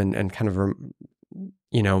the room and kind of,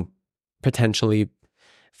 potentially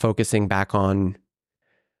focusing back on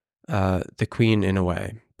the queen in a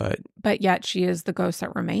way. But yet she is the ghost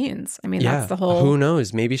that remains. I mean, that's the whole... Who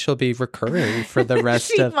knows? Maybe she'll be recurring for the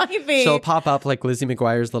rest of... might be. She'll pop up like Lizzie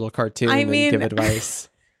McGuire's little cartoon and give advice.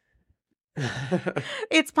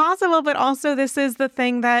 It's possible, but also this is the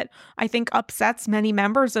thing that I think upsets many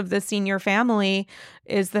members of the senior family,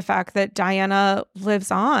 is the fact that Diana lives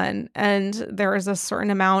on, and there is a certain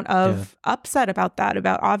amount of upset about that,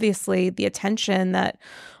 about obviously the attention that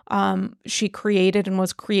she created and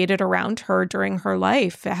was created around her during her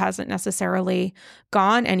life. It hasn't necessarily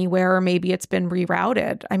gone anywhere, or maybe it's been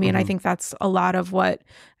rerouted. I mean, I think that's a lot of what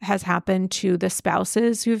has happened to the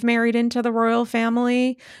spouses who've married into the royal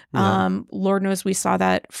family. Lord knows we saw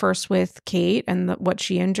that first with Kate and what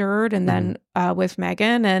she endured, and then with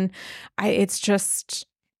Meghan. And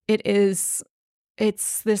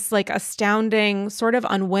it's this like astounding sort of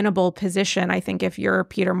unwinnable position, I think, if you're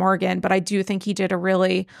Peter Morgan. But I do think he did a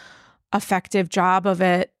really effective job of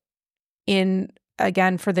it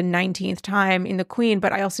again, for the 19th time in The Queen.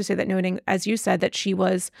 But I also say that, noting, as you said, that she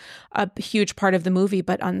was a huge part of the movie,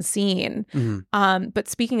 but unseen. But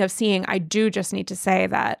speaking of seeing, I do just need to say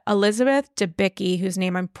that Elizabeth Debicki, whose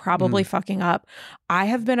name I'm probably fucking up, I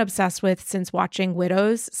have been obsessed with since watching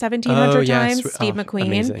Widows 1,700 times. Steve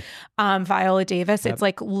McQueen, Viola Davis. It's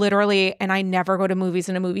like literally, and I never go to movies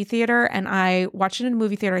in a movie theater. And I watched it in a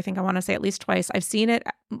movie theater, I think I want to say at least twice. I've seen it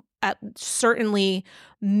at certainly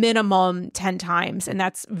minimum 10 times. And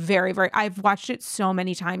that's very, very, I've watched it so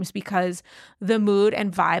many times because the mood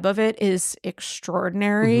and vibe of it is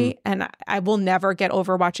extraordinary. And I will never get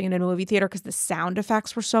over watching it in a movie theater because the sound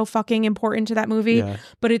effects were so fucking important to that movie.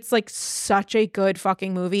 But it's like such a good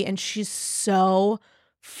fucking movie. And she's so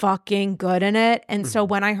fucking good in it. And so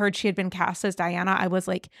when I heard she had been cast as Diana, I was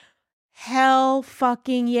like, hell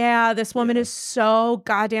fucking yeah, this woman is so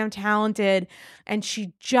goddamn talented, and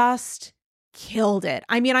she just killed it.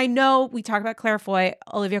 I mean, I know we talk about Claire Foy,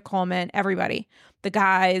 Olivia Colman, everybody, the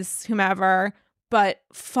guys, whomever, but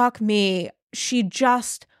fuck me, she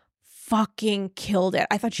just fucking killed it.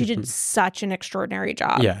 I thought she did such an extraordinary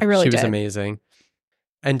job. Yeah, I really did. She was amazing.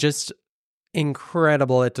 And just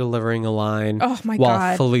incredible at delivering a line while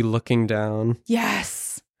God. Fully looking down.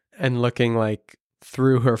 Yes. And looking like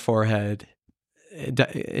through her forehead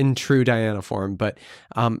in true Diana form. But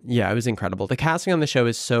it was incredible. The casting on the show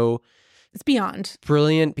is it's beyond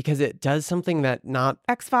brilliant, because it does something that not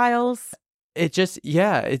X-Files. It just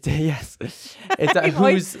it's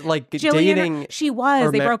who's like Jillian, dating. She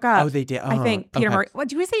was. They broke up. Oh, they did. I think Peter Morgan. What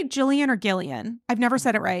do we say, Jillian or Gillian? I've never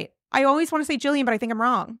said it right. I always want to say Jillian, but I think I'm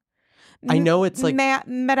wrong. I know it's like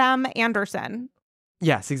Madame Anderson.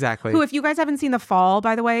 Yes, exactly. Who, if you guys haven't seen The Fall,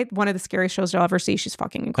 by the way, one of the scariest shows you'll ever see. She's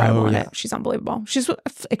fucking incredible in it. She's unbelievable. She's an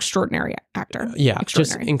extraordinary actor.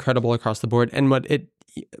 Just incredible across the board. And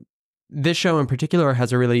this show in particular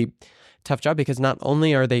has a really tough job because not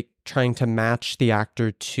only are they trying to match the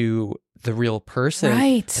actor to the real person,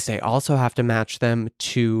 right, but they also have to match them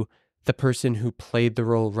to the person who played the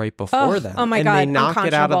role right before them. Oh my and God, they knock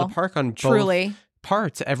it out of the park on truly both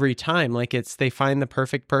parts every time. Like they find the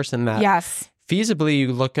perfect person that feasibly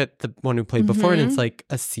you look at the one who played before and it's like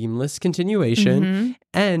a seamless continuation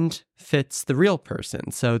and fits the real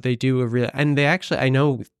person. So they do and they actually, I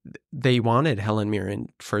know they wanted Helen Mirren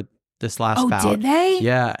for this last bout. Did they?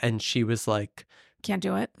 Yeah. And she was like, can't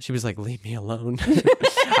do it. She was like, leave me alone.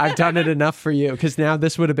 I've done it enough for you. Because now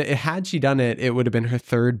this would have been, had she done it, it would have been her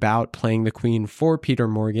third bout playing the Queen for Peter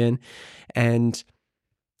Morgan. And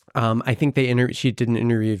I think she did an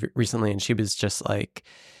interview recently and she was just like,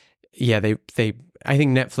 yeah, I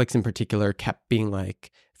think Netflix in particular kept being like,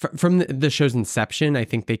 from the show's inception, I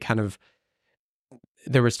think they kind of,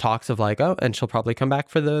 there was talks of like, oh, and she'll probably come back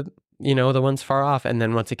for the ones far off. And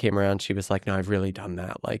then once it came around, she was like, no, I've really done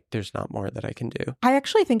that. Like, there's not more that I can do. I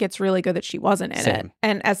actually think it's really good that she wasn't in it.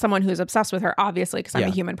 And as someone who's obsessed with her, obviously, because I'm a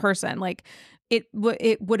human person, like it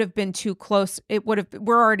would have been too close. We're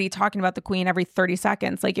already talking about the Queen every 30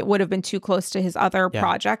 seconds. Like it would have been too close to his other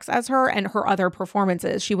projects as her and her other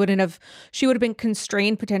performances. She would have been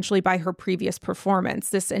constrained potentially by her previous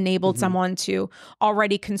performance. This enabled someone to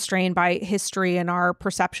already constrained by history and our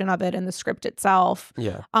perception of it and the script itself.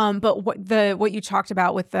 Yeah. But what you talked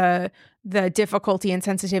about with the difficulty and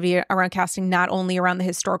sensitivity around casting, not only around the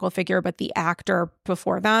historical figure, but the actor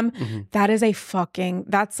before them, that is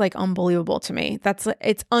that's like unbelievable to me.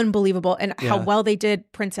 It's unbelievable. And how well they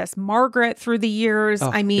did Princess Margaret through the years.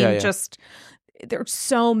 I mean, just there's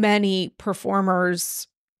so many performers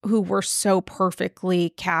who were so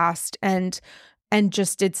perfectly cast and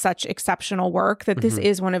just did such exceptional work that this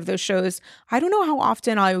is one of those shows. I don't know how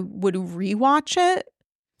often I would rewatch it,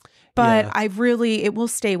 but it will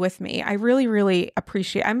stay with me. I really, really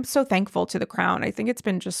I'm so thankful to The Crown. I think it's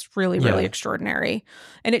been just really, really extraordinary.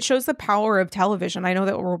 And it shows the power of television. I know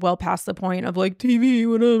that we're well past the point of like TV,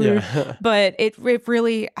 whatever, but it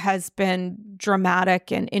really has been dramatic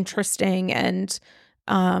and interesting and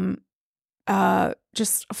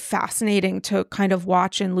just fascinating to kind of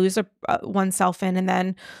watch and lose oneself in. And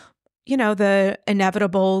then the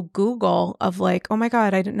inevitable Google of like, oh my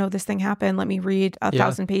God, I didn't know this thing happened. Let me read a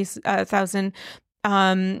thousand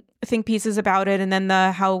think pieces about it. And then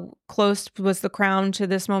how close was the Crown to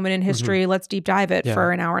this moment in history? Let's deep dive it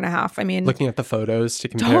for an hour and a half. I mean, looking at the photos to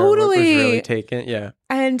compare what was really taken. Yeah.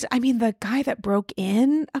 And I mean, the guy that broke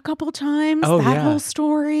in a couple times, that whole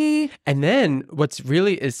story. And then what's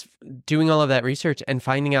really is doing all of that research and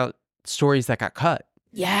finding out stories that got cut.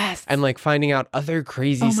 Yes. And like finding out other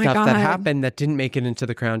crazy stuff that happened that didn't make it into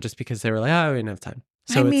The Crown just because they were like, oh, we didn't have time.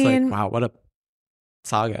 So it's like, wow, what a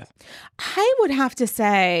saga. I would have to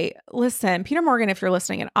say, listen, Peter Morgan, if you're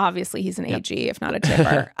listening, and obviously he's an AG, if not a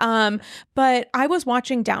tipper. But I was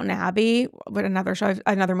watching Downton Abbey,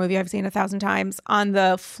 another movie I've seen 1,000 times, on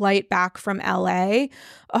the flight back from LA,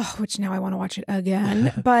 which now I want to watch it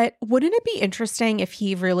again. But wouldn't it be interesting if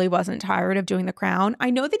he really wasn't tired of doing The Crown? I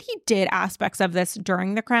know that he did aspects of this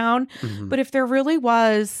during The Crown, but if there really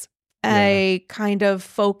was a kind of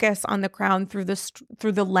focus on The Crown through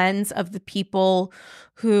the lens of the people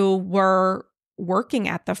who were working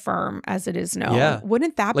at the firm as it is known. Yeah.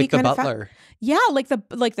 Wouldn't that like be kind the of Butler? Like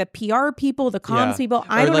the PR people, the comms people.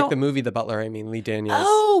 I don't know. The movie The Butler. I mean, Lee Daniels.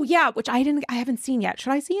 Oh yeah, which I haven't seen yet.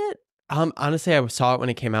 Should I see it? Honestly, I saw it when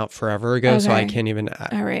it came out forever ago, so I can't even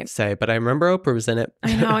say. But I remember Oprah was in it.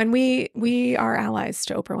 I know, and we are allies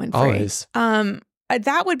to Oprah Winfrey. Always.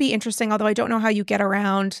 That would be interesting, although I don't know how you get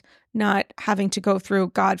around not having to go through,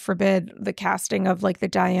 God forbid, the casting of like the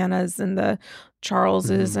Dianas and the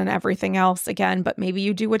Charleses and everything else again. But maybe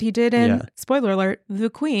you do what he did in, spoiler alert, The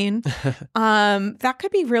Queen. That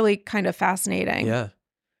could be really kind of fascinating. Yeah.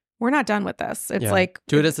 We're not done with this. It's like...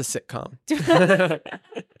 Do it as a sitcom.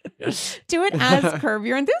 Do it as Curb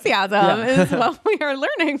Your Enthusiasm is what we are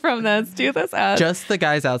learning from this. Do this as... Just the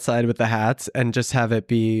guys outside with the hats and just have it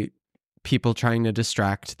be people trying to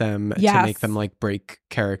distract them to make them like break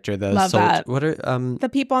character. Love that. What are the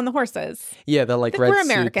people on the horses? Yeah, the like red we're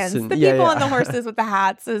Americans. Suits and, the people on the horses with the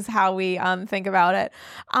hats is how we think about it.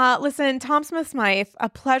 Listen, Tom Smyth, a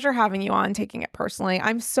pleasure having you on, taking it personally.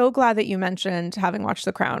 I'm so glad that you mentioned having watched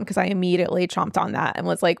The Crown because I immediately chomped on that and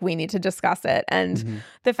was like, we need to discuss it. And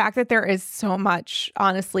the fact that there is so much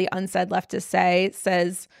honestly unsaid left to say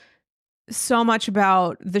says so much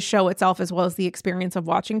about the show itself as well as the experience of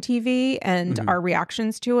watching TV and our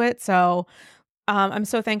reactions to it. So I'm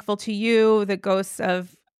so thankful to you, the ghosts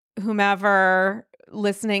of whomever,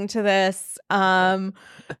 listening to this. And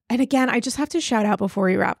again, I just have to shout out before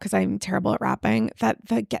we wrap, because I'm terrible at rapping, that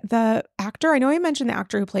the actor, I know I mentioned the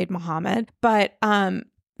actor who played Muhammad, but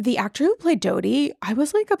the actor who played Dodi, I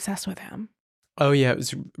was like obsessed with him. Oh yeah,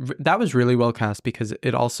 that was really well cast, because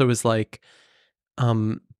it also was like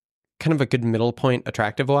kind of a good middle point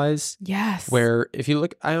attractive wise. Yes. Where if you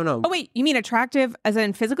look, I don't know. Oh wait, you mean attractive as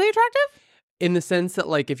in physically attractive? In the sense that,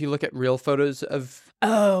 like, if you look at real photos of...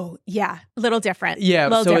 Oh, yeah. A little different. Yeah,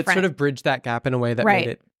 so different. it sort of bridged that gap in a way that made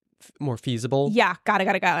it more feasible. Yeah, got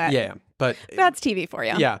it. Yeah, but... That's TV for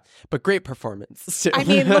you. Yeah, but great performance. I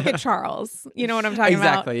mean, look at Charles. You know what I'm talking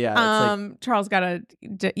about? Exactly, yeah. Charles got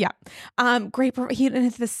great.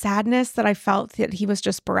 And the sadness that I felt that he was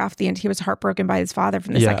just bereft. He was heartbroken by his father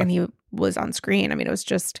from the second he was on screen. I mean, it was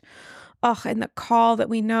just... and the call that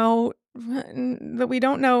we know... that we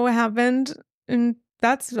don't know happened, and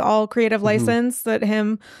that's all creative license. That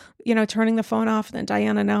him, turning the phone off, and then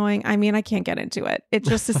Diana knowing. I mean, I can't get into it. It's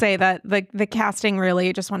just to say that the casting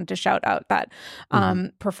really, just wanted to shout out that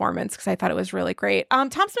performance, because I thought it was really great. Tom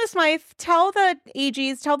Smyth, tell the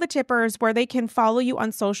AGs, tell the tippers where they can follow you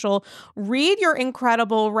on social, read your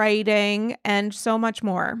incredible writing, and so much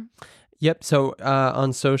more. Yep. So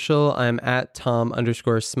on social, I'm at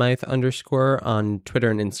Tom_Smyth_ on Twitter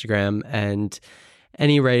and Instagram, and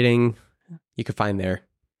any writing you could find there.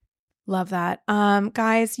 Love that.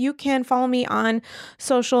 Guys, you can follow me on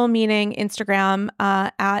social, meaning Instagram,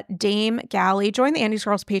 at Dame Galley. Join the Andy's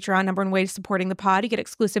Girls Patreon, #1 way to supporting the pod. You get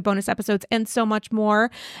exclusive bonus episodes and so much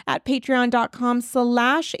more at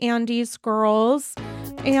patreon.com/Andy's Girls.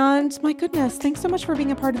 And my goodness, thanks so much for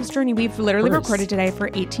being a part of this journey. We've literally recorded today for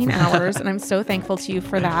 18 hours, and I'm so thankful to you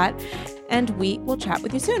for that. And we will chat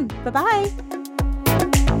with you soon. Bye-bye.